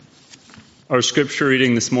Our scripture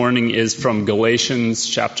reading this morning is from Galatians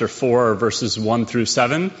chapter 4, verses 1 through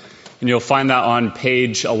 7, and you'll find that on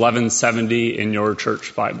page 1170 in your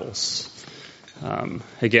church Bibles.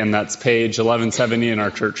 Again, that's page 1170 in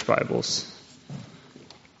our church Bibles.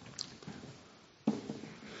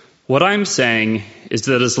 What I'm saying is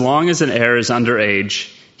that as long as an heir is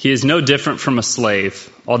underage, he is no different from a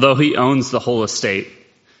slave, although he owns the whole estate.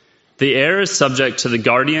 The heir is subject to the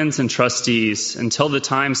guardians and trustees until the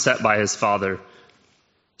time set by his father.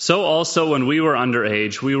 So also when we were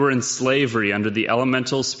underage, we were in slavery under the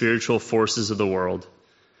elemental spiritual forces of the world.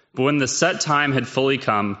 But when the set time had fully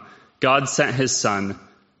come, God sent his Son,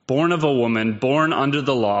 born of a woman, born under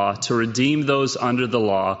the law, to redeem those under the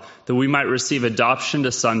law, that we might receive adoption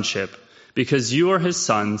to sonship. Because you are his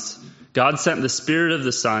sons, God sent the Spirit of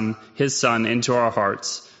the Son, his Son, into our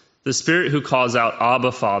hearts, the Spirit who calls out,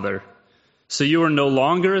 Abba, Father. So you are no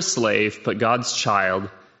longer a slave, but God's child.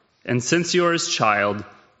 And since you are his child,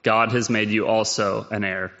 God has made you also an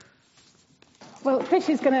heir. Well, Chris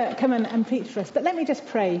is going to come and preach for us, but let me just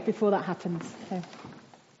pray before that happens. So,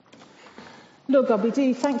 Lord God, we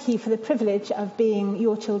do thank you for the privilege of being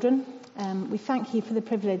your children. We thank you for the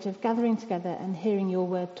privilege of gathering together and hearing your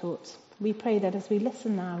word taught. We pray that as we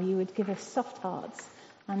listen now, you would give us soft hearts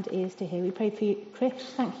and ears to hear. We pray for you, Chris.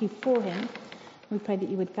 Thank you for him. We pray that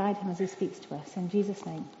you would guide him as he speaks to us. In Jesus'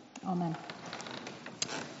 name, amen.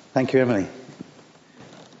 Thank you, Emily.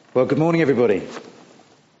 Well, good morning, everybody.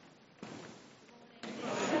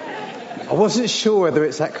 I wasn't sure whether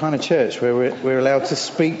it's that kind of church where we're allowed to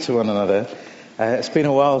speak to one another. It's been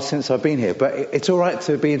a while since I've been here, but it's all right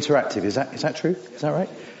to be interactive. Is that true? Is that right?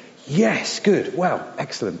 Yes, good. Wow,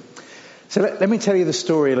 excellent. So let me tell you the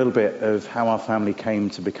story a little bit of how our family came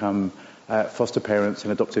to become foster parents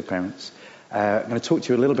and adoptive parents. I'm going to talk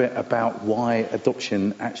to you a little bit about why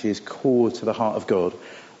adoption actually is core to the heart of God,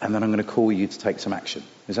 and then I'm going to call you to take some action.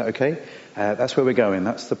 Is that okay? That's where we're going.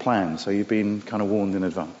 That's the plan. So you've been kind of warned in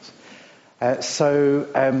advance.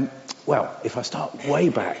 Well, if I start way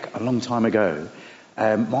back a long time ago,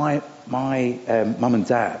 my mum and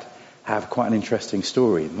dad have quite an interesting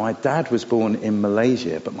story. My dad was born in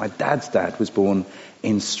Malaysia, but my dad's dad was born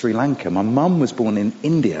in Sri Lanka. My mum was born in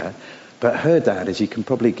India, but her dad, as you can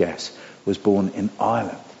probably guess, was born in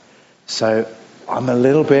Ireland. So I'm a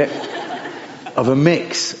little bit of a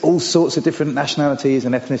mix, all sorts of different nationalities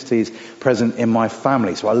and ethnicities present in my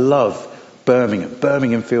family. So I love Birmingham.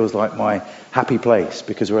 Birmingham feels like my happy place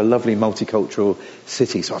because we're a lovely multicultural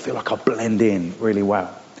city. So I feel like I blend in really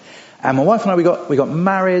well. And my wife and I, we got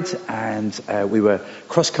married, and we were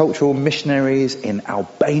cross-cultural missionaries in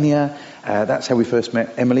Albania. That's how we first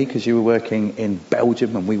met Emily, because you were working in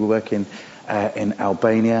Belgium and we were working in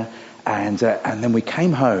Albania. And then we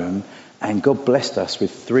came home, and God blessed us with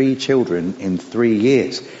 3 children in 3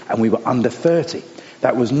 years, and we were under 30.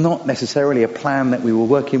 That was not necessarily a plan that we were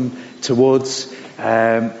working towards.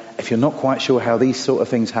 If you're not quite sure how these sort of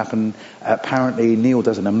things happen, apparently Neil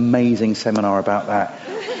does an amazing seminar about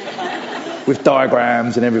that with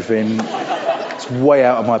diagrams and everything. It's way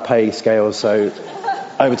out of my pay scale, so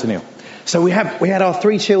over to Neil. So we had our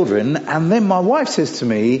 3 children, and then my wife says to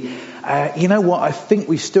me, you know what, I think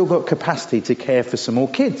we've still got capacity to care for some more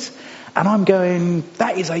kids. And I'm going,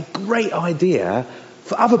 that is a great idea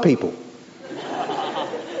for other people.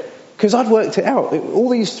 Because I'd worked it out. All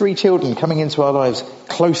these 3 children coming into our lives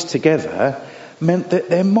close together meant that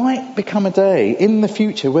there might become a day in the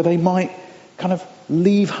future where they might kind of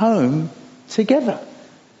leave home together.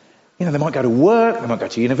 You know, they might go to work, they might go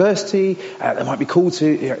to university, they might be called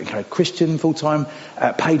to Christian full-time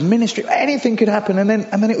paid ministry. Anything could happen, and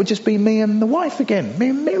then it would just be me and the wife again, me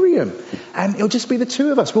and Miriam, and it'll just be the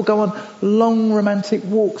 2 of us. We'll go on long romantic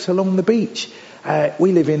walks along the beach.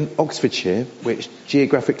 We live in Oxfordshire, which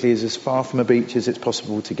geographically is as far from a beach as it's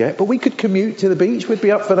possible to get, but we could commute to the beach. We'd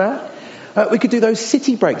be up for that. We could do those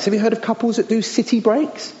city breaks. Have you heard of couples that do city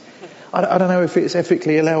breaks? I don't know if it's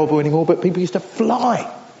ethically allowable anymore, but people used to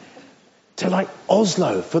fly to like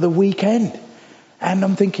Oslo for the weekend. And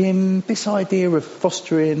I'm thinking, this idea of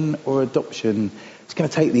fostering or adoption is going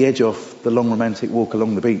to take the edge off the long romantic walk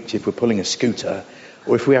along the beach if we're pulling a scooter,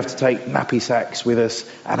 or if we have to take nappy sacks with us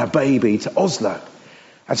and a baby to Oslo.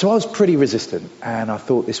 And so I was pretty resistant, and I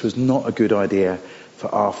thought this was not a good idea for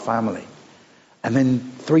our family. And then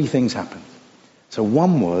 3 things happened. So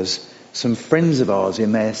one was some friends of ours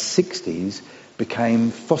in their 60s became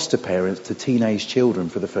foster parents to teenage children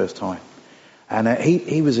for the first time. And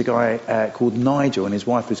he was a guy called Nigel, and his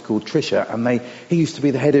wife was called Tricia, and he used to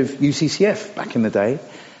be the head of UCCF back in the day.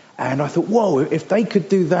 And I thought, whoa, if they could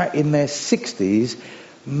do that in their 60s,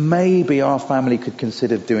 maybe our family could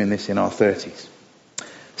consider doing this in our 30s.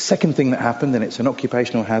 Second thing that happened, and it's an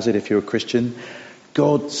occupational hazard if you're a Christian,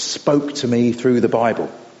 God spoke to me through the Bible.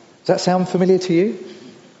 Does that sound familiar to you?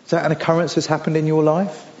 Is that an occurrence that's happened in your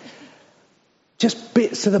life? Just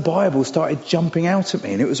bits of the Bible started jumping out at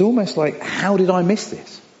me, and it was almost like, how did I miss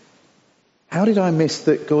this? How did I miss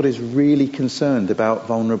that God is really concerned about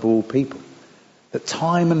vulnerable people? That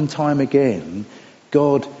time and time again,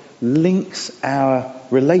 God links our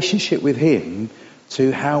relationship with him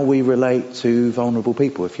to how we relate to vulnerable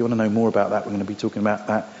people. If you want to know more about that, we're going to be talking about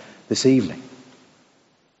that this evening.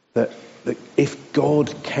 That if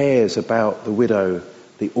God cares about the widow,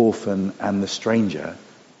 the orphan and the stranger,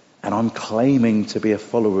 and I'm claiming to be a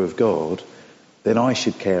follower of God, then I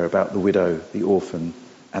should care about the widow, the orphan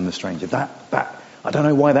and the stranger. That I don't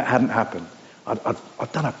know why that hadn't happened.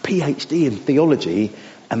 I've done a PhD in theology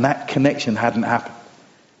and that connection hadn't happened.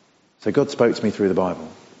 So God spoke to me through the Bible.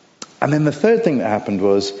 And then the third thing that happened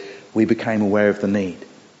was we became aware of the need.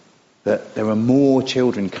 That there are more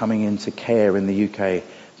children coming into care in the UK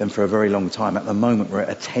than for a very long time. At the moment we're at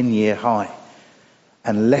a 10-year high.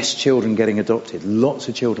 And less children getting adopted. Lots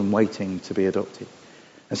of children waiting to be adopted.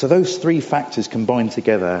 And so those three factors combined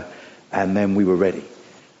together, and then we were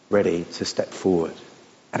ready to step forward.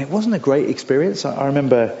 And it wasn't a great experience. I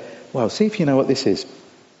remember, well, see if you know what this is.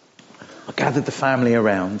 I gathered the family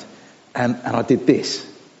around and I did this.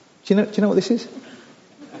 Do you know what this is?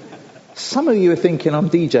 Some of you are thinking I'm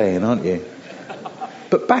DJing, aren't you?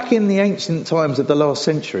 But back in the ancient times of the last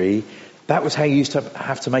century, that was how you used to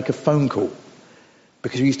have to make a phone call.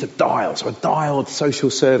 Because we used to dial. So I dialed social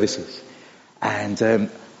services. And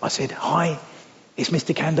I said, hi, it's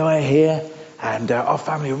Mr. Kandaya here. And our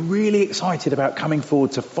family are really excited about coming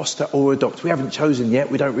forward to foster or adopt. We haven't chosen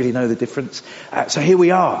yet. We don't really know the difference. So here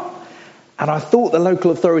we are. And I thought the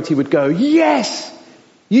local authority would go, yes,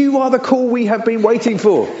 you are the call we have been waiting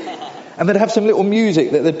for. And they'd have some little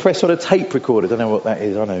music that they'd press on a tape recorder. I don't know what that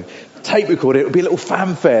is, I know. Tape recorder, it would be a little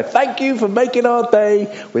fanfare. Thank you for making our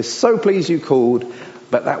day. We're so pleased you called.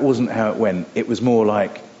 But that wasn't how it went. It was more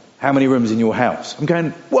like, how many rooms in your house? I'm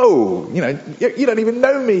going, whoa, you don't even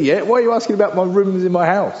know me yet. Why are you asking about my rooms in my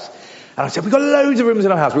house? And I said, we've got loads of rooms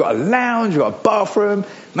in our house. We've got a lounge, we've got a bathroom.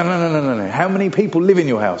 No. How many people live in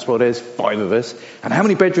your house? Well, there's 5 of us. And how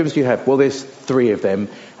many bedrooms do you have? Well, there's 3 of them.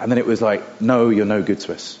 And then it was like, no, you're no good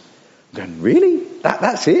to us. I'm going, really?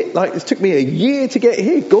 That's it? Like, it took me a year to get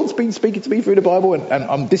here. God's been speaking to me through the Bible and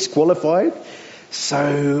I'm disqualified.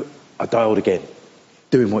 So I dialed again,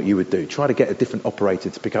 doing what you would do. Try to get a different operator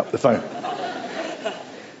to pick up the phone.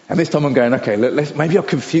 And this time I'm going, okay, maybe I'll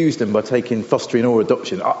confuse them by taking fostering or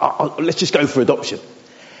adoption. Let's just go for adoption.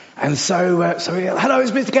 And so hello,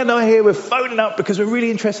 it's Mr. Kandaya here. We're phoning up because we're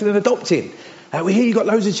really interested in adopting. We hear you've got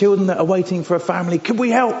loads of children that are waiting for a family. Could we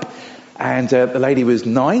help? And the lady was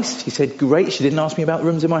nice. She said, great. She didn't ask me about the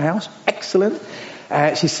rooms in my house. Excellent.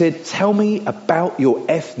 She said, tell me about your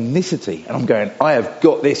ethnicity. And I'm going, I have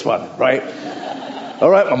got this one, right? All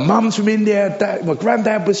right, my mum's from India, my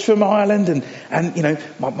granddad was from Ireland, and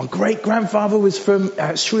my great-grandfather was from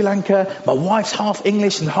Sri Lanka, my wife's half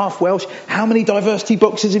English and half Welsh. How many diversity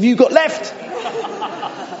boxes have you got left?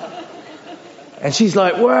 And she's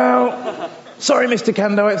like, well, sorry, Mr.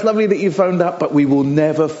 Kandaya, it's lovely that you phoned up, but we will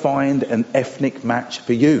never find an ethnic match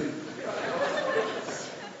for you.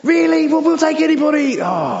 Really? Well, we'll take anybody.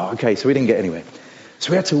 Oh, okay, so we didn't get anywhere. So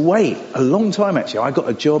we had to wait a long time, actually. I got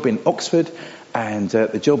a job in Oxford, and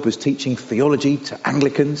the job was teaching theology to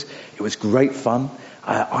Anglicans. It was great fun.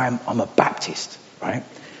 I'm a Baptist, right?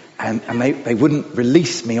 And they wouldn't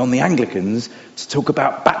release me on the Anglicans to talk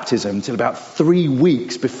about baptism until about 3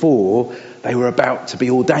 weeks before they were about to be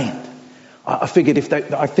ordained. I figured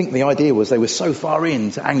I think the idea was they were so far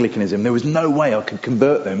into Anglicanism, there was no way I could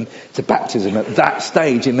convert them to baptism at that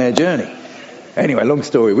stage in their journey. Anyway, long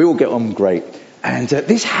story. We all get on great. And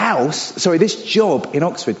this job in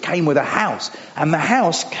Oxford came with a house. And the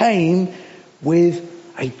house came with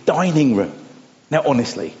a dining room. Now,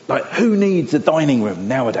 honestly, who needs a dining room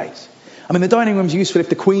nowadays? I mean, the dining room's useful if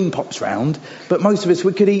the Queen pops round. But most of us,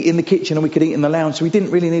 we could eat in the kitchen and we could eat in the lounge. So we didn't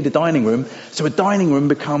really need a dining room. So a dining room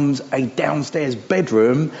becomes a downstairs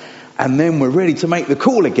bedroom. And then we're ready to make the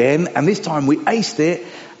call again. And this time we aced it.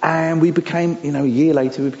 And we became, a year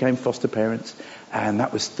later, we became foster parents. And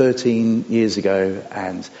that was 13 years ago,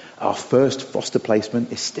 and our first foster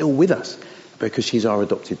placement is still with us because she's our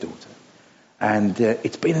adopted daughter. And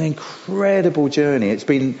it's been an incredible journey. It's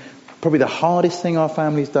been probably the hardest thing our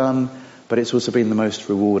family's done, but it's also been the most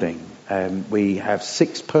rewarding. We have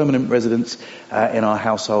 6 permanent residents in our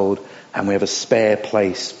household, and we have a spare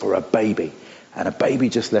place for a baby. And a baby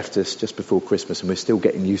just left us just before Christmas, and we're still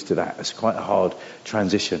getting used to that. It's quite a hard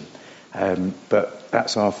transition. But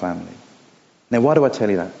that's our family. Now, why do I tell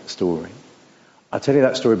you that story? I tell you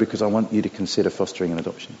that story because I want you to consider fostering an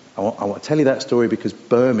adoption. I want to tell you that story because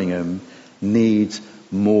Birmingham needs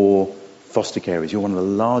more foster carers. You're one of the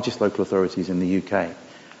largest local authorities in the UK.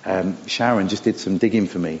 Sharon just did some digging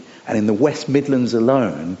for me. And in the West Midlands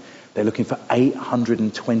alone, they're looking for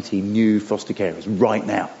 820 new foster carers right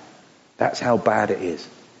now. That's how bad it is.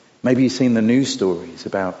 Maybe you've seen the news stories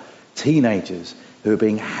about teenagers who are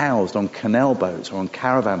being housed on canal boats or on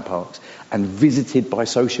caravan parks and visited by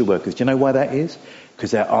social workers. Do you know why that is?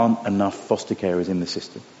 Because there aren't enough foster carers in the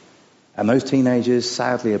system. And those teenagers,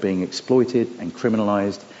 sadly, are being exploited and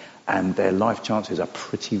criminalised, and their life chances are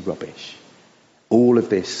pretty rubbish. All of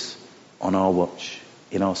this on our watch,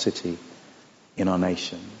 in our city, in our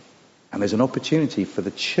nation. And there's an opportunity for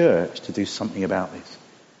the church to do something about this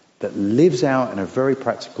that lives out in a very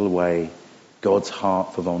practical way God's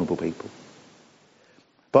heart for vulnerable people.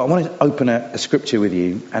 But I want to open a scripture with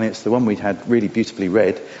you, and it's the one we had really beautifully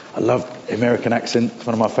read. I love American accent. It's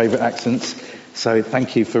one of my favourite accents. So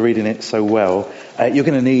thank you for reading it so well. You're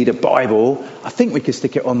going to need a Bible. I think we could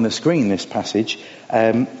stick it on the screen, this passage.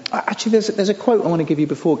 Actually, there's a quote I want to give you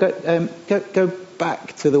before. Go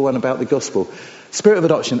back to the one about the gospel. Spirit of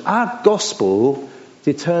adoption. Our gospel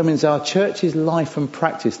determines our church's life and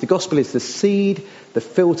practice. The gospel is the seed, the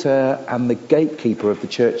filter, and the gatekeeper of the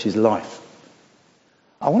church's life.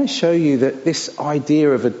 I want to show you that this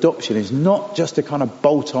idea of adoption is not just a kind of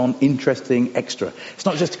bolt-on, interesting extra. It's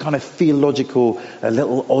not just a kind of theological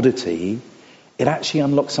little oddity. It actually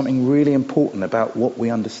unlocks something really important about what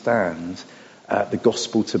we understand the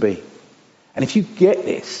gospel to be. And if you get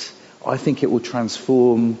this, I think it will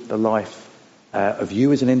transform the life of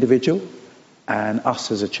you as an individual and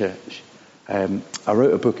us as a church. I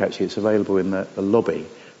wrote a book, actually, it's available in the lobby,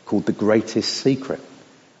 called The Greatest Secret.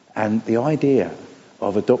 And the idea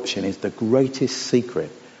of adoption is the greatest secret,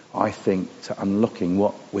 I think, to unlocking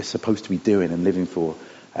what we're supposed to be doing and living for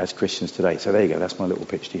as Christians today. So there you go, that's my little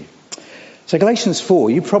pitch to you. So Galatians 4,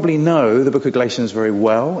 you probably know the book of Galatians very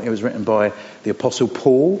well. It was written by the Apostle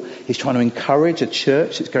Paul. He's trying to encourage a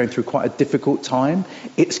church that's going through quite a difficult time.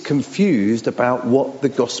 It's confused about what the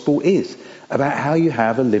gospel is, about how you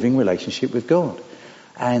have a living relationship with God.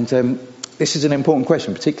 And this is an important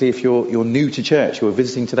question, particularly if you're new to church, you're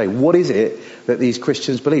visiting today. What is it that these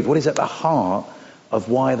Christians believe? What is at the heart of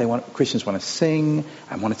why Christians want to sing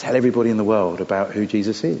and want to tell everybody in the world about who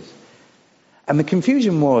Jesus is? And the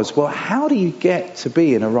confusion was, well, how do you get to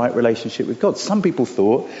be in a right relationship with God? Some people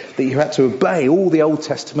thought that you had to obey all the Old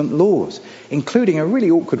Testament laws, including a really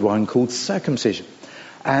awkward one called circumcision.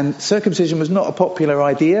 And circumcision was not a popular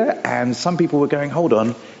idea, and some people were going, hold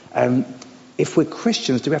on, if we're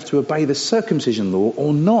Christians, do we have to obey the circumcision law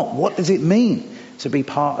or not? What does it mean to be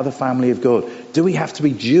part of the family of God? Do we have to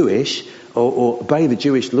be Jewish or obey the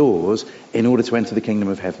Jewish laws in order to enter the kingdom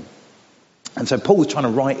of heaven? And so Paul's trying to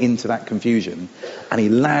write into that confusion, and he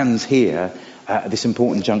lands here at this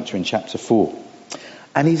important juncture in chapter 4.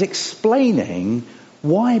 And he's explaining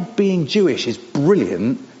why being Jewish is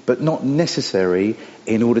brilliant but not necessary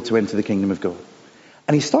in order to enter the kingdom of God.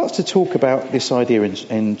 And he starts to talk about this idea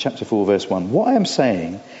in chapter 4, verse 1. What I am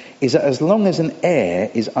saying is that as long as an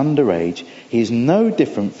heir is underage, he is no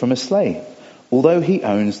different from a slave, although he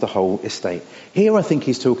owns the whole estate. Here I think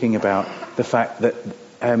he's talking about the fact that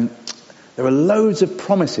there are loads of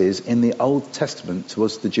promises in the Old Testament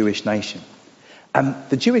towards the Jewish nation. And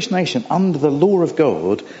the Jewish nation, under the law of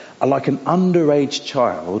God, are like an underage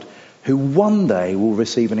child who one day will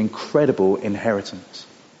receive an incredible inheritance.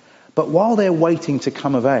 But while they're waiting to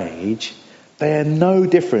come of age, they are no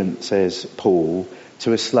different, says Paul,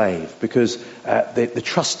 to a slave, because the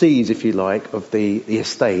trustees, if you like, of the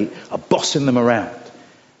estate are bossing them around.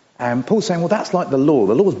 And Paul's saying, well, that's like the law.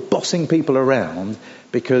 The law's bossing people around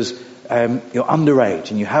because you're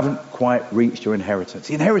underage and you haven't quite reached your inheritance.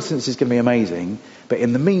 The inheritance is going to be amazing, but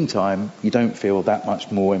in the meantime, you don't feel that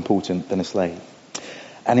much more important than a slave.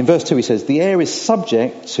 And in verse 2 he says, the heir is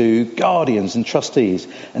subject to guardians and trustees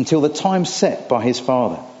until the time set by his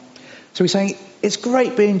father. So he's saying, it's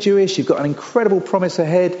great being Jewish, you've got an incredible promise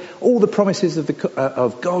ahead, all the promises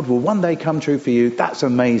of God will one day come true for you, that's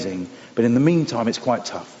amazing, but in the meantime it's quite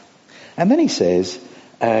tough. And then he says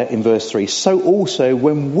in verse 3, so also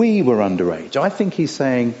when we were underage. I think he's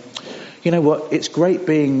saying, you know what, it's great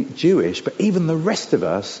being Jewish, but even the rest of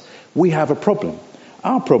us, we have a problem.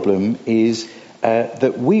 Our problem is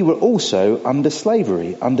that we were also under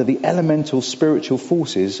slavery, under the elemental spiritual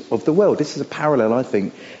forces of the world. This is a parallel, I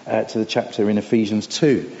think, to the chapter in Ephesians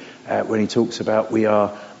 2, when he talks about we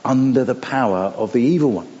are under the power of the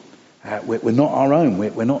evil one. We're not our own.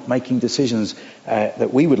 We're not making decisions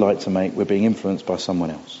that we would like to make. We're being influenced by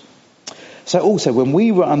someone else. So also, when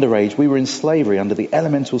we were underage, we were in slavery under the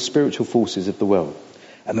elemental spiritual forces of the world.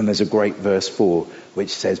 And then there's a great verse 4, which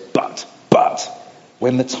says, But,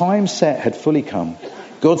 when the time set had fully come,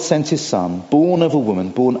 God sent his Son, born of a woman,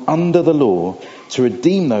 born under the law, to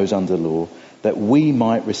redeem those under the law, that we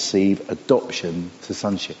might receive adoption to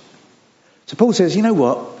sonship. So Paul says, you know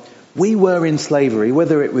what? We were in slavery,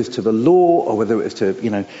 whether it was to the law or whether it was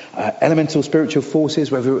to, elemental spiritual forces,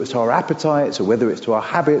 whether it was to our appetites or whether it's to our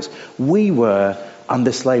habits. We were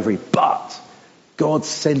under slavery, but God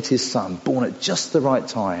sent his Son, born at just the right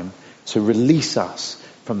time, to release us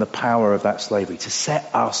from the power of that slavery, to set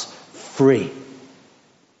us free.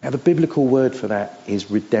 Now, the biblical word for that is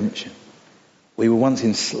redemption. We were once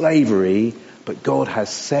in slavery, but God has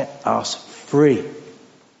set us free.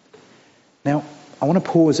 Now, I want to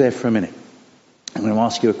pause there for a minute. I'm going to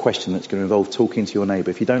ask you a question that's going to involve talking to your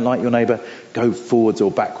neighbour. If you don't like your neighbour, go forwards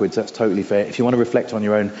or backwards. That's totally fair. If you want to reflect on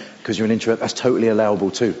your own because you're an introvert, that's totally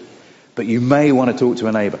allowable too. But you may want to talk to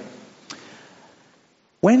a neighbour.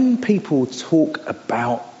 When people talk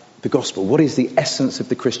about the gospel, what is the essence of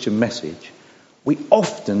the Christian message? We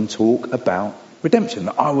often talk about redemption.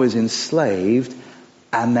 That I was enslaved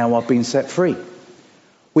and now I've been set free.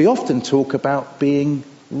 We often talk about being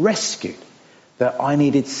rescued. That I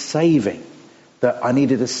needed saving, that I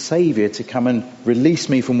needed a saviour to come and release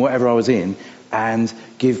me from whatever I was in and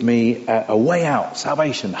give me a way out,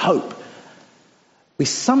 salvation, hope. We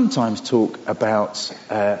sometimes talk about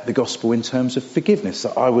the gospel in terms of forgiveness,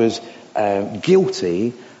 that I was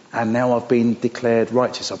guilty and now I've been declared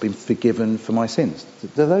righteous, I've been forgiven for my sins.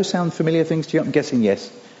 Do those sound familiar things to you? I'm guessing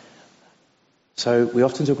yes. So we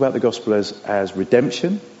often talk about the gospel as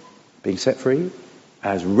redemption, being set free,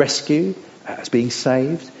 as rescue, as being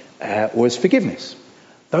saved, or as forgiveness.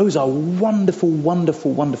 Those are wonderful,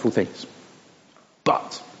 wonderful, wonderful things.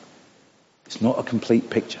 But it's not a complete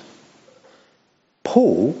picture.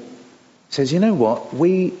 Paul says, you know what?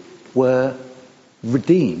 We were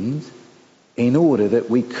redeemed in order that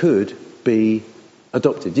we could be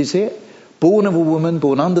adopted. Do you see it? Born of a woman,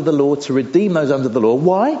 born under the law, to redeem those under the law.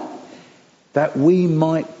 Why? That we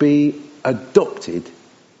might be adopted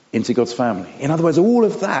into God's family. In other words, all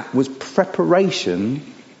of that was preparation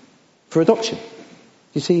for adoption.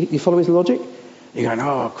 You follow his logic? You're going,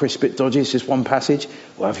 oh, Chris, a bit dodgy, it's just one passage.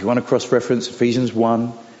 Well, if you want to cross-reference Ephesians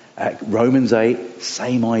 1, Romans 8,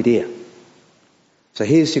 same idea. So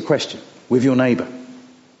here's your question with your neighbour.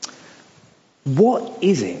 What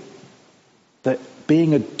is it that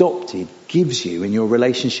being adopted gives you in your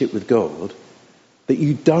relationship with God that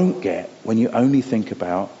you don't get when you only think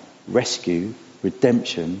about rescue,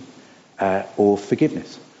 redemption, or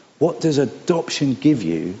forgiveness? What does adoption give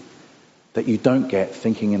you that you don't get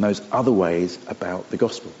thinking in those other ways about the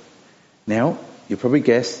gospel? Now, you'll probably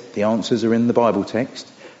guess the answers are in the Bible text,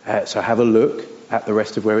 so have a look at the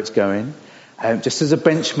rest of where it's going. Just as a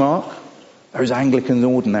benchmark, those Anglican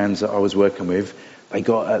ordinands that I was working with, they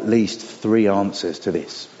got at least 3 answers to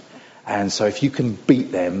this. And so if you can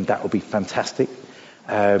beat them, that would be fantastic.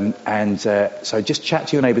 So just chat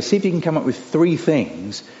to your neighbour. See if you can come up with 3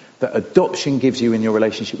 things that adoption gives you in your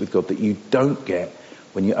relationship with God that you don't get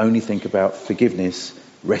when you only think about forgiveness,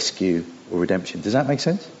 rescue, or redemption. Does that make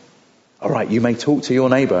sense? All right, you may talk to your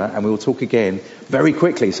neighbour and we will talk again very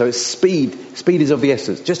quickly. So it's speed. Speed is of the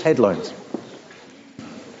essence. Just headlines.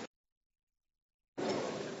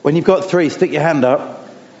 When you've got 3, stick your hand up.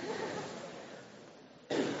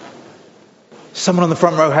 Someone on the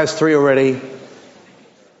front row has 3 already.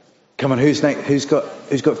 Come on, who's next? Who's got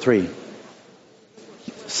 3?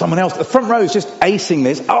 Someone else. The front row is just acing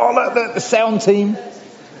this. Oh, look, the sound team.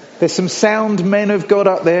 There's some sound men of God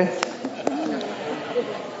up there.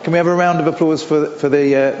 Can we have a round of applause for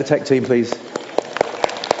the tech team, please?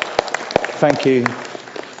 Thank you.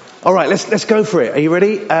 All right, let's go for it. Are you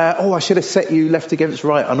ready? I should have set you left against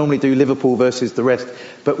right. I normally do Liverpool versus the rest,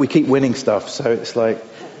 but we keep winning stuff, so it's like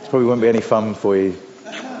it probably won't be any fun for you.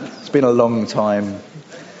 It's been a long time.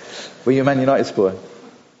 Were you a Man United supporter?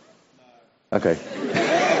 Okay.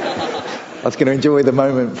 I was going to enjoy the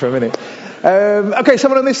moment for a minute. Okay,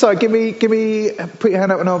 someone on this side, give me, put your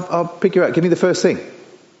hand up and I'll pick you out. Give me the first thing.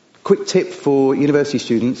 Quick tip for university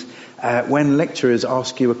students. When lecturers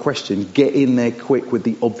ask you a question, get in there quick with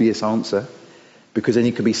the obvious answer, because then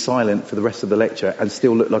you can be silent for the rest of the lecture and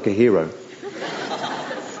still look like a hero.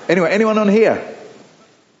 Anyway, anyone on here?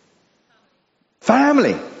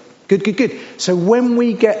 Family. Good. So when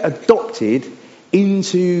we get adopted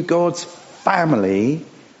into God's family,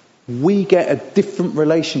 we get a different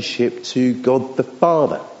relationship to God the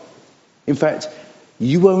Father. In fact,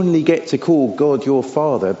 You only get to call God your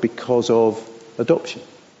Father because of adoption.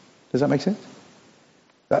 Does that make sense?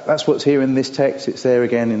 That's what's here in this text. It's there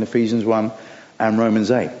again in Ephesians 1 and Romans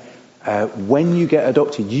 8. When you get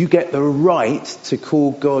adopted, you get the right to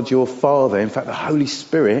call God your Father. In fact, the Holy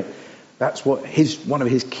Spirit, that's what one of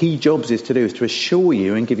his key jobs is to do, is to assure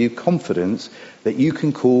you and give you confidence that you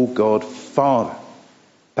can call God Father.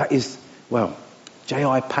 That is, well,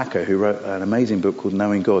 J.I. Packer, who wrote an amazing book called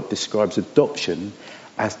Knowing God, describes adoption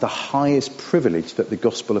as the highest privilege that the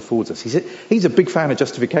gospel affords us. He's a big fan of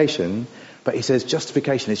justification, but he says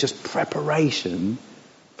justification is just preparation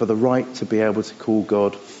for the right to be able to call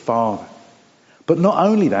God Father. But not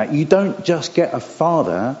only that, you don't just get a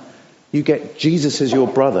father, you get Jesus as your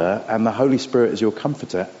brother and the Holy Spirit as your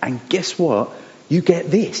comforter. And guess what? You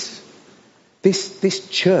get this. This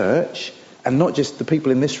church, and not just the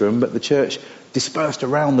people in this room, but the church dispersed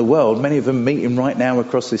around the world, many of them meeting right now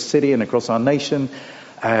across this city and across our nation.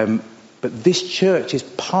 But this church is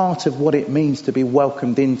part of what it means to be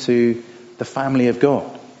welcomed into the family of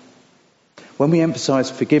God. When we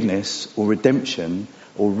emphasize forgiveness or redemption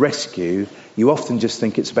or rescue, you often just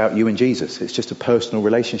think it's about you and Jesus. It's just a personal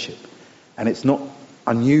relationship. And it's not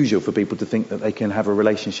unusual for people to think that they can have a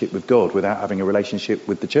relationship with God without having a relationship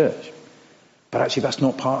with the church. But actually, that's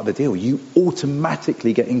not part of the deal. You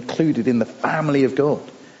automatically get included in the family of God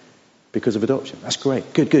because of adoption. That's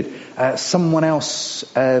great. Good. Someone else,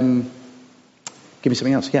 give me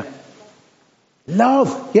something else. Yeah.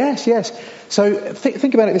 Love. Yes. So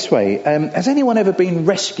think about it this way. Has anyone ever been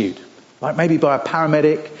rescued? Like maybe by a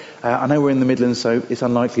paramedic? I know we're in the Midlands, so it's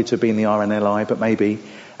unlikely to be in the RNLI, but maybe.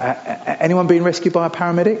 Anyone been rescued by a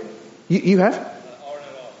paramedic? You have?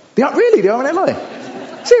 RNLI. Really? The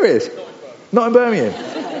RNLI? Serious? Not in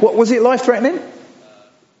Birmingham. What was it? Life-threatening?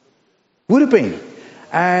 Would have been.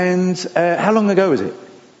 And how long ago was it?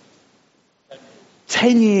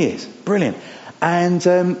 10 years. Brilliant. And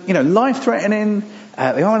life-threatening.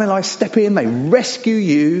 The RNLI step in. They rescue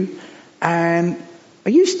you. And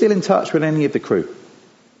are you still in touch with any of the crew?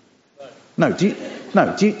 No. Do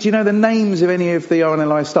you know the names of any of the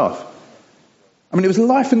RNLI staff? I mean, it was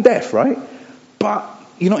life and death, right? But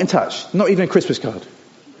you're not in touch. Not even a Christmas card.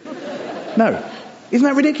 No. Isn't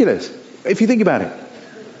that ridiculous? If you think about it.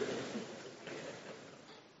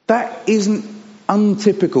 That isn't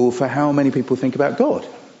untypical for how many people think about God.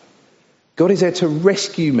 God is there to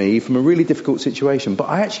rescue me from a really difficult situation, but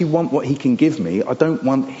I actually want what he can give me. I don't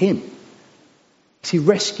want him. See,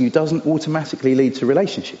 rescue doesn't automatically lead to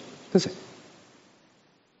relationship, does it?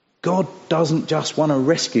 God doesn't just want to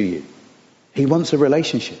rescue you. He wants a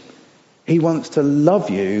relationship. He wants to love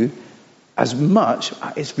you as much,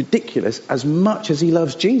 it's ridiculous, as much as he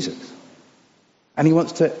loves Jesus. And he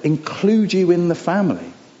wants to include you in the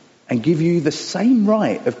family and give you the same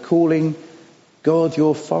right of calling God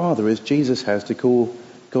your Father as Jesus has to call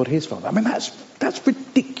God his Father. I mean, that's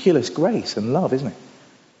ridiculous grace and love, isn't it?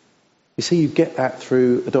 You see, you get that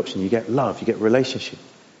through adoption. You get love, you get relationship,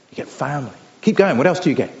 you get family. Keep going. What else do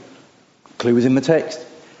you get? Clue is in the text.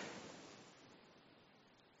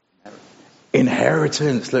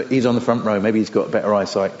 Inheritance. Look, he's on the front row. Maybe he's got better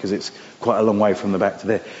eyesight because it's quite a long way from the back to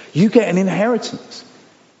there. You get an inheritance.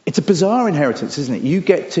 It's a bizarre inheritance, isn't it? You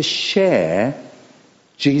get to share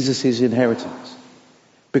Jesus' inheritance.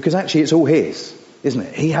 Because actually it's all his, isn't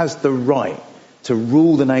it? He has the right to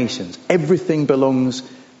rule the nations. Everything belongs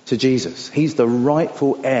to Jesus. He's the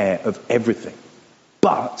rightful heir of everything.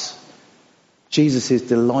 But Jesus is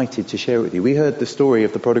delighted to share it with you. We heard the story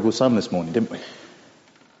of the prodigal son this morning, didn't we?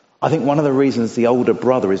 I think one of the reasons the older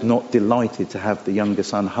brother is not delighted to have the younger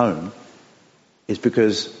son home is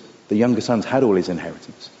because the younger son's had all his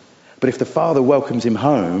inheritance. But if the father welcomes him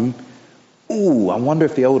home, I wonder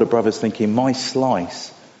if the older brother's thinking, my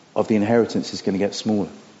slice of the inheritance is going to get smaller.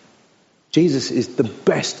 Jesus is the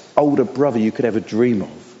best older brother you could ever dream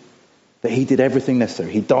of. That he did everything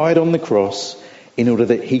necessary. He died on the cross in order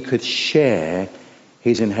that he could share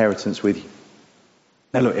his inheritance with you.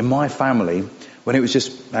 Now look, in my family, when it was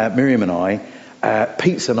just Miriam and I,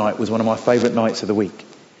 pizza night was one of my favourite nights of the week.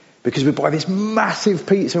 Because we'd buy this massive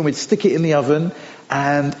pizza and we'd stick it in the oven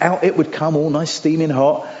and out it would come all nice steaming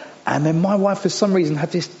hot. And then my wife, for some reason,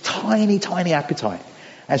 had this tiny, tiny appetite.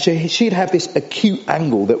 And she'd have this acute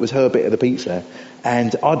angle that was her bit of the pizza.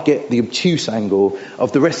 And I'd get the obtuse angle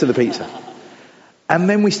of the rest of the pizza. And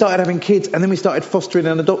then we started having kids, and then we started fostering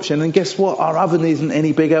an adoption. And guess what? Our oven isn't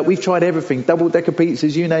any bigger. We've tried everything, double-decker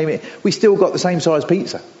pizzas, you name it. We still got the same size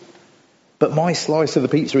pizza. But my slice of the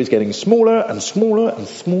pizza is getting smaller and smaller and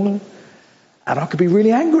smaller. And I could be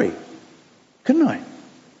really angry, couldn't I?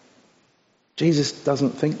 Jesus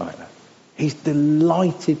doesn't think like that. He's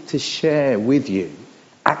delighted to share with you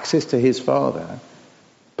access to his Father,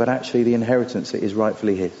 but actually the inheritance that is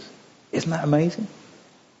rightfully his. Isn't that amazing?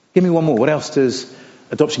 Give me one more. What else does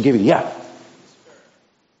adoption give you? Yeah.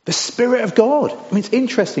 The Spirit of God. I mean, it's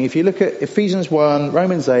interesting. If you look at Ephesians 1,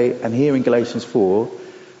 Romans 8, and here in Galatians 4,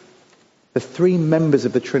 the three members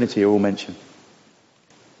of the Trinity are all mentioned.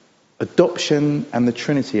 Adoption and the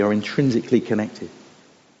Trinity are intrinsically connected.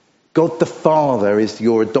 God the Father is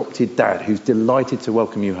your adopted dad who's delighted to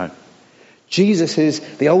welcome you home. Jesus is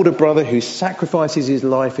the older brother who sacrifices his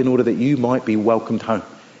life in order that you might be welcomed home.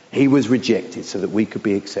 He was rejected so that we could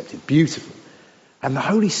be accepted. Beautiful. And the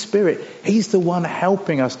Holy Spirit, he's the one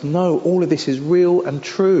helping us know all of this is real and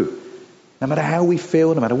true. No matter how we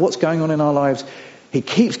feel, no matter what's going on in our lives, he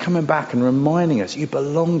keeps coming back and reminding us, you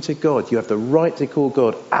belong to God. You have the right to call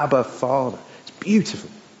God Abba Father. It's beautiful.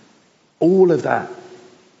 All of that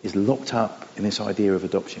is locked up in this idea of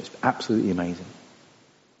adoption. It's absolutely amazing.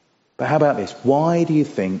 But how about this? Why do you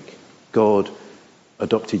think God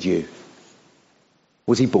adopted you?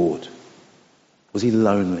 Was he bored? Was he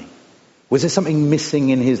lonely? Was there something missing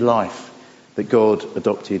in his life that God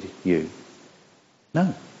adopted you?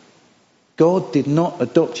 No. God did not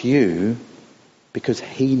adopt you because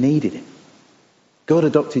he needed it. God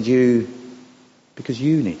adopted you because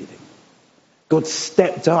you needed it. God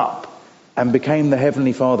stepped up and became the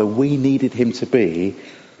Heavenly Father we needed him to be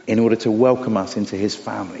in order to welcome us into his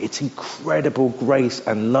family. It's incredible grace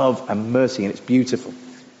and love and mercy, and it's beautiful.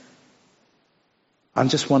 I'm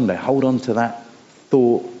just wondering, hold on to that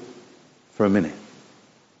thought for a minute.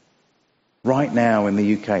 Right now in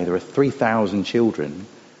the UK, there are 3,000 children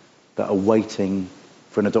that are waiting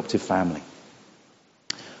for an adoptive family.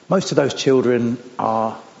 Most of those children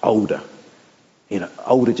are older.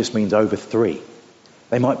 Older just means over 3.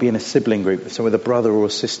 They might be in a sibling group, so with a brother or a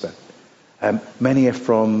sister. Many are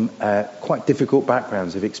from quite difficult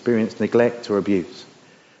backgrounds, have experienced neglect or abuse.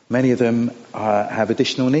 Many of them have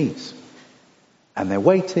additional needs. And they're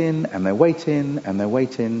waiting, and they're waiting, and they're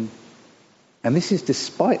waiting. And this is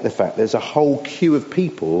despite the fact there's a whole queue of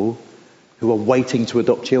people who are waiting to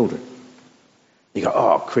adopt children. You go,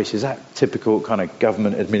 oh, Chris, is that typical kind of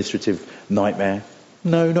government administrative nightmare?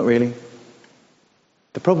 No, not really.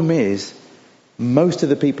 The problem is, most of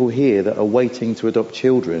the people here that are waiting to adopt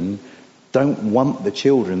children don't want the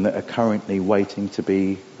children that are currently waiting to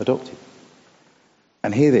be adopted.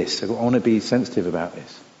 And hear this, I want to be sensitive about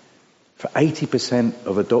this. For 80%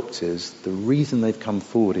 of adopters, the reason they've come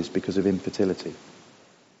forward is because of infertility.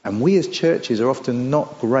 And we as churches are often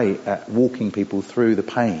not great at walking people through the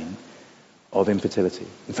pain of infertility.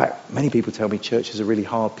 In fact, many people tell me church is a really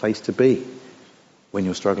hard place to be when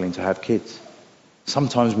you're struggling to have kids.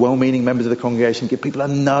 Sometimes well-meaning members of the congregation give people a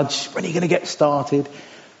nudge, when are you going to get started?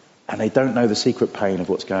 And they don't know the secret pain of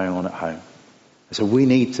what's going on at home. And so we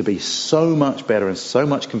need to be so much better and so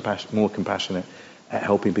much more compassionate at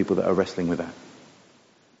helping people that are wrestling with that.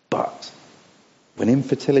 But when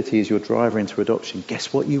infertility is your driver into adoption,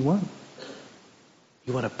 guess what you want?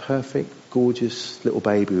 You want a perfect, gorgeous little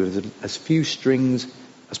baby with as few strings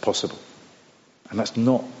as possible. And that's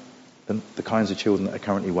not the kinds of children that are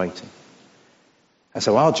currently waiting. And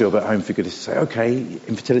so our job at Home for Good is to say, okay,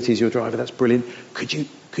 infertility is your driver, that's brilliant. Could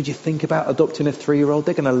you think about adopting a 3-year-old?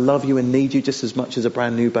 They're going to love you and need you just as much as a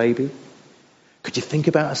brand new baby. Could you think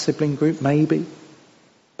about a sibling group? Maybe.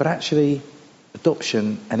 But actually,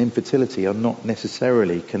 adoption and infertility are not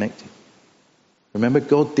necessarily connected. Remember,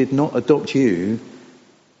 God did not adopt you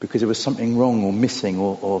because there was something wrong or missing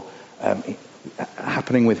or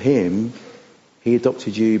happening with him. He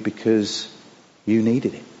adopted you because you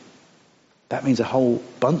needed it. That means a whole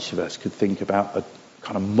bunch of us could think about a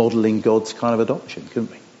kind of modelling God's kind of adoption,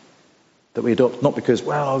 couldn't we? That we adopt not because,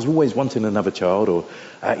 well, I was always wanting another child, or,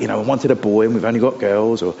 I wanted a boy and we've only got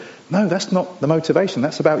girls, or... No, that's not the motivation.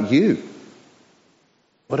 That's about you.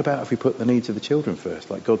 What about if we put the needs of the children first,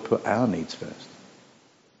 like God put our needs first?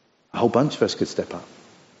 A whole bunch of us could step up.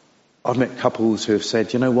 I've met couples who have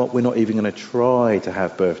said, you know what, we're not even going to try to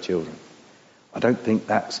have birth children. I don't think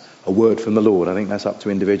that's a word from the Lord. I think that's up to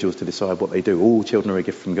individuals to decide what they do. All children are a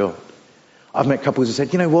gift from God. I've met couples who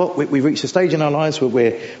said, you know what, we've reached a stage in our lives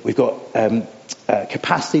where we've got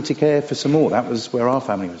capacity to care for some more. That was where our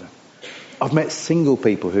family was at. I've met single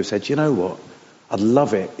people who have said, you know what, I'd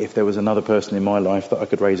love it if there was another person in my life that I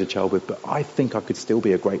could raise a child with, but I think I could still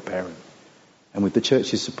be a great parent. And with the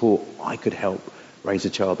church's support, I could help raise a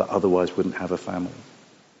child that otherwise wouldn't have a family.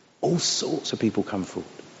 All sorts of people come forward.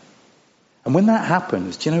 And when that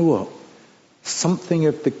happens, do you know what? Something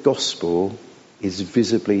of the gospel is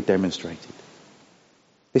visibly demonstrated.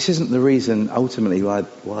 This isn't the reason ultimately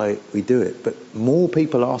why we do it, but more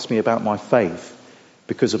people ask me about my faith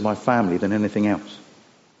because of my family than anything else.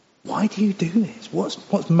 Why do you do this?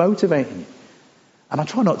 What's motivating you? And I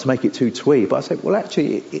try not to make it too twee, but I say, well,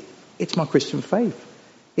 actually, it's my Christian faith.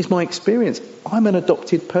 It's my experience. I'm an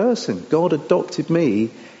adopted person. God adopted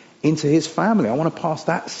me into his family. I want to pass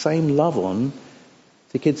that same love on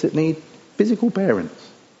to kids that need physical parents.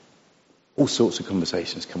 All sorts of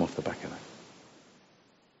conversations come off the back of that.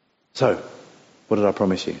 So, what did I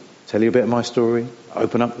promise you? Tell you a bit of my story,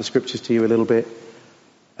 open up the scriptures to you a little bit,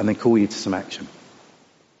 and then call you to some action.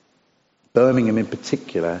 Birmingham in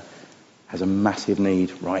particular has a massive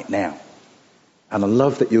need right now. And I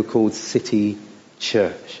love that you're called City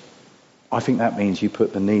Church. I think that means you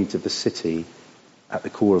put the needs of the city at the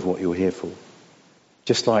core of what you're here for.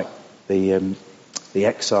 Just like the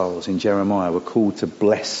exiles in Jeremiah were called to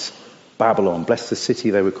bless Babylon, bless the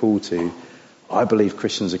city they were called to. I believe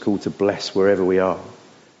Christians are called to bless wherever we are.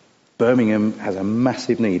 Birmingham has a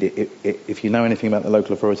massive need. If you know anything about the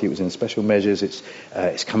local authority, it was in special measures.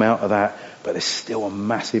 It's come out of that, but there's still a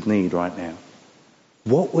massive need right now.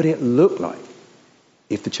 What would it look like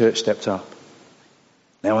if the church stepped up?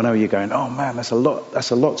 Now I know you're going, oh man, that's a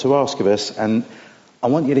lot to ask of us, and I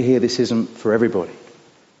want you to hear this isn't for everybody.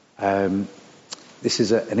 This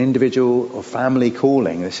is an individual or family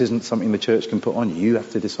calling. This isn't something the church can put on you. You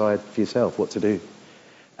have to decide for yourself what to do.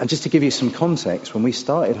 And just to give you some context, when we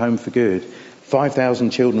started Home for Good, 5,000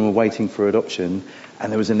 children were waiting for adoption,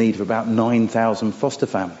 and there was a need of about 9,000 foster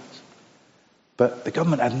families. But the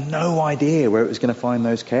government had no idea where it was going to find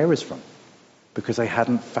those carers from, because they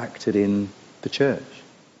hadn't factored in the church.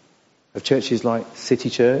 Of churches like City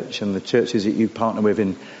Church and the churches that you partner with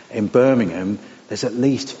in Birmingham, there's at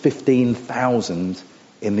least 15,000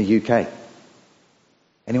 in the UK.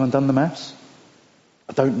 Anyone done the maths?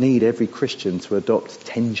 I don't need every Christian to adopt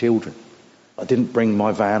 10 children. I didn't bring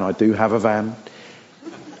my van. I do have a van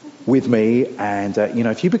with me. And,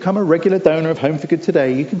 if you become a regular donor of Home for Good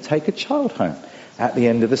today, you can take a child home at the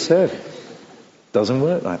end of the service. Doesn't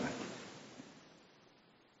work like that.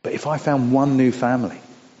 But if I found one new family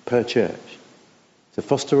per church to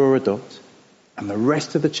foster or adopt, and the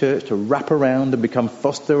rest of the church to wrap around and become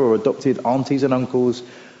foster or adopted aunties and uncles,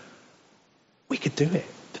 we could do it.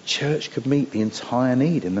 The church could meet the entire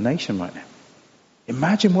need in the nation right now.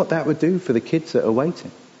 Imagine what that would do for the kids that are waiting.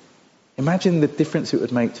 Imagine the difference it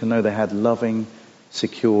would make to know they had loving,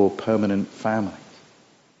 secure, permanent families.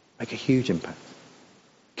 Make a huge impact.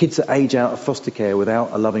 Kids that age out of foster care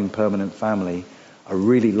without a loving, permanent family are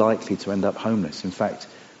really likely to end up homeless. In fact,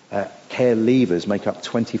 care leavers make up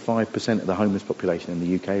 25% of the homeless population in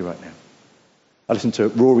the UK right now. I listened to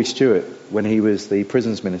Rory Stewart when he was the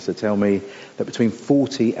prisons minister tell me that between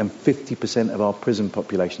 40 and 50% of our prison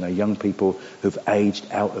population are young people who've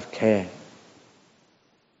aged out of care.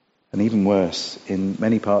 And even worse, in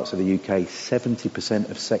many parts of the UK, 70%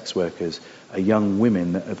 of sex workers are young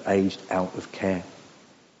women that have aged out of care.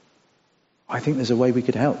 I think there's a way we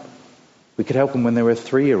could help. We could help them when they were a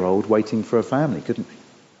 3-year-old waiting for a family, couldn't we?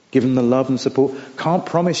 Give them the love and support. Can't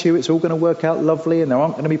promise you it's all going to work out lovely and there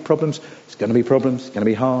aren't going to be problems. It's going to be problems. It's going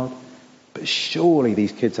to be hard. But surely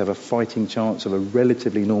these kids have a fighting chance of a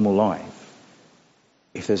relatively normal life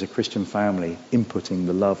if there's a Christian family inputting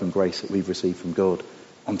the love and grace that we've received from God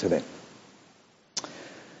onto them.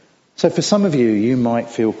 So for some of you, you might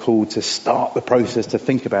feel called to start the process to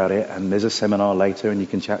think about it, and there's a seminar later and you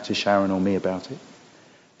can chat to Sharon or me about it.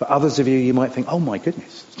 For others of you, you might think, oh my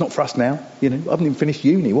goodness, it's not for us now. I haven't even finished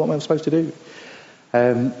uni. What am I supposed to do?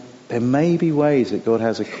 There may be ways that God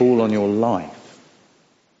has a call on your life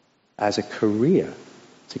as a career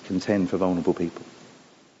to contend for vulnerable people.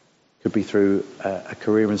 Could be through a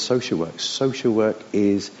career in social work. Social work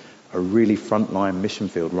is a really frontline mission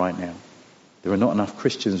field right now. There are not enough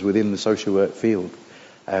Christians within the social work field.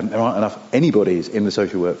 There aren't enough anybody's in the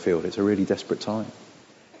social work field. It's a really desperate time.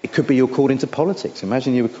 It could be you're called into politics.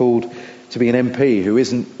 Imagine you were called to be an MP who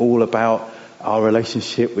isn't all about our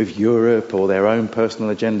relationship with Europe or their own personal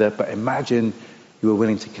agenda, but imagine you were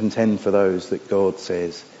willing to contend for those that God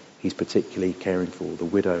says he's particularly caring for, the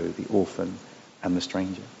widow, the orphan, and the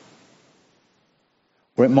stranger.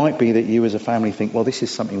 Or it might be that you as a family think, well, this is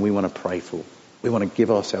something we want to pray for. We want to give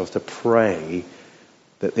ourselves to pray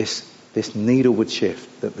that this needle would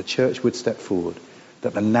shift, that the church would step forward,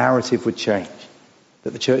 that the narrative would change.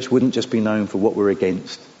 That the church wouldn't just be known for what we're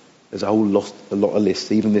against. There's a lot of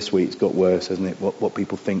lists. Even this week it's got worse, hasn't it? What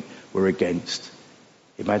people think we're against.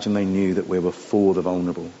 Imagine they knew that we were for the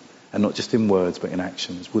vulnerable. And not just in words, but in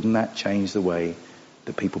actions. Wouldn't that change the way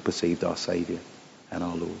that people perceived our Saviour and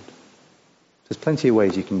our Lord? There's plenty of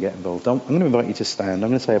ways you can get involved. I'm going to invite you to stand. I'm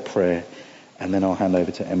going to say a prayer. And then I'll hand over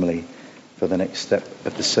to Emily for the next step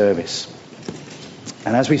of the service.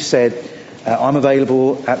 And as we've said, I'm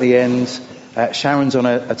available at the end. Sharon's on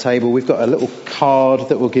a table. We've got a little card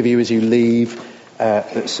that we'll give you as you leave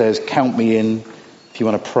that says, count me in. If you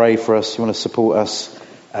want to pray for us, you want to support us,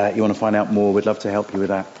 you want to find out more, we'd love to help you with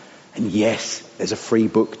that. And yes, there's a free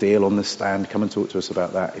book deal on the stand. Come and talk to us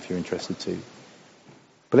about that if you're interested too.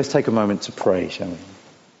 But let's take a moment to pray, shall we?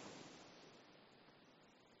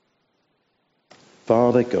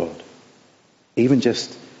 Father God, even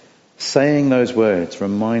just saying those words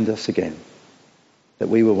remind us again that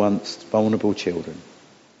we were once vulnerable children.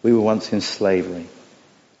 We were once in slavery.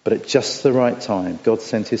 But at just the right time, God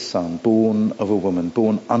sent his son, born of a woman,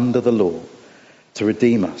 born under the law, to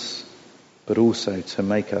redeem us, but also to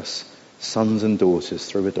make us sons and daughters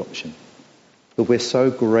through adoption. But we're so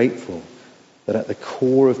grateful that at the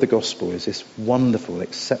core of the gospel is this wonderful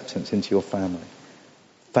acceptance into your family.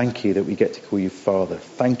 Thank you that we get to call you Father.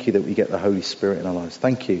 Thank you that we get the Holy Spirit in our lives.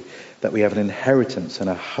 Thank you that we have an inheritance and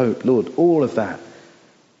a hope. Lord, all of that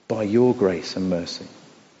by your grace and mercy.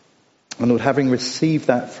 And Lord, having received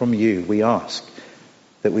that from you, we ask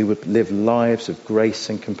that we would live lives of grace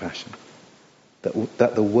and compassion.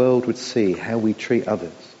 That the world would see how we treat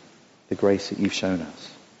others, the grace that you've shown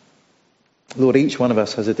us. Lord, each one of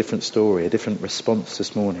us has a different story, a different response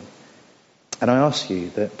this morning. And I ask you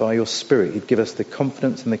that by your Spirit, you'd give us the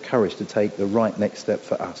confidence and the courage to take the right next step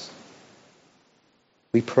for us.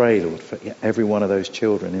 We pray, Lord, for every one of those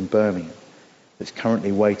children in Birmingham that's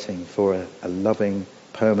currently waiting for a loving,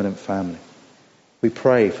 permanent family. We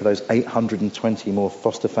pray for those 820 more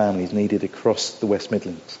foster families needed across the West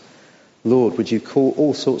Midlands. Lord, would you call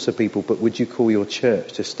all sorts of people, but would you call your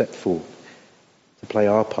church to step forward, to play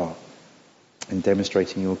our part in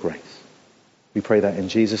demonstrating your grace? We pray that in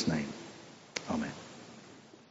Jesus' name. Amen.